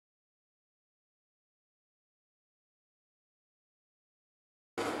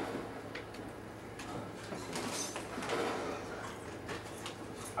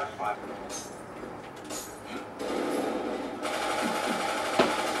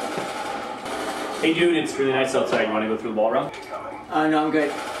Hey dude, it's really nice outside. You want to go through the ball round? No, I'm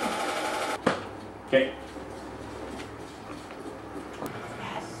good. Okay.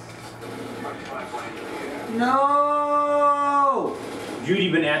 No! Jude,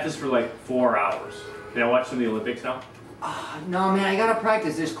 you've been at this for like 4 hours. Can I watch some of the Olympics now? No, man, I gotta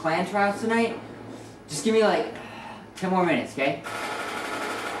practice. There's clan trials tonight. Just give me like 10 more minutes, okay?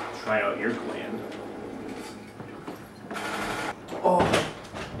 Try out your clan. Oh,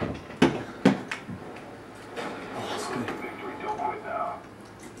 that's good.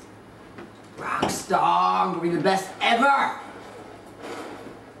 Rockstar, gonna be the best ever!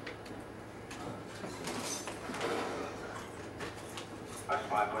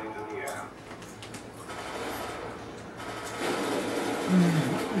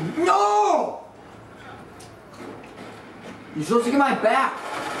 No! You're supposed to get my back.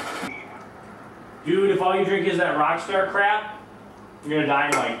 Dude, if all you drink is that Rockstar crap, you're gonna die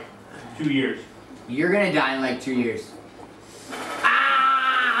in like 2 years. You're gonna die in like 2 years.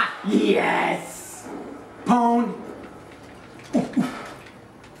 Ah! Yes! Pwn!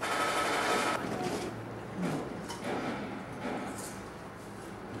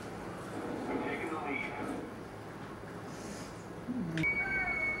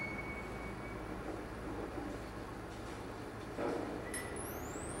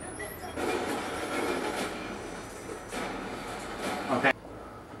 Okay.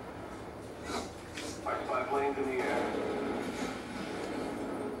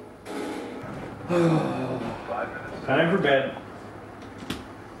 Time for bed.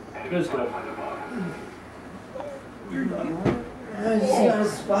 Let's go. You're done. I just got a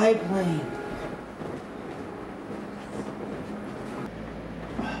spy plane.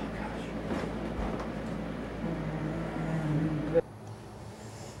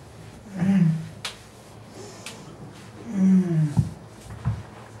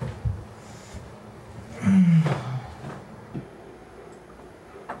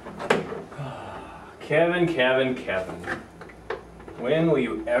 Kevin. When will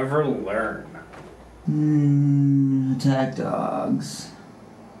you ever learn? Attack dogs.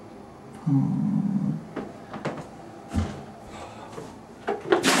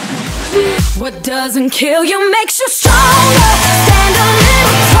 What doesn't kill you makes you stronger. Stand a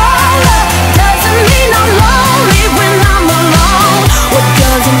little taller. Doesn't mean I'm lonely when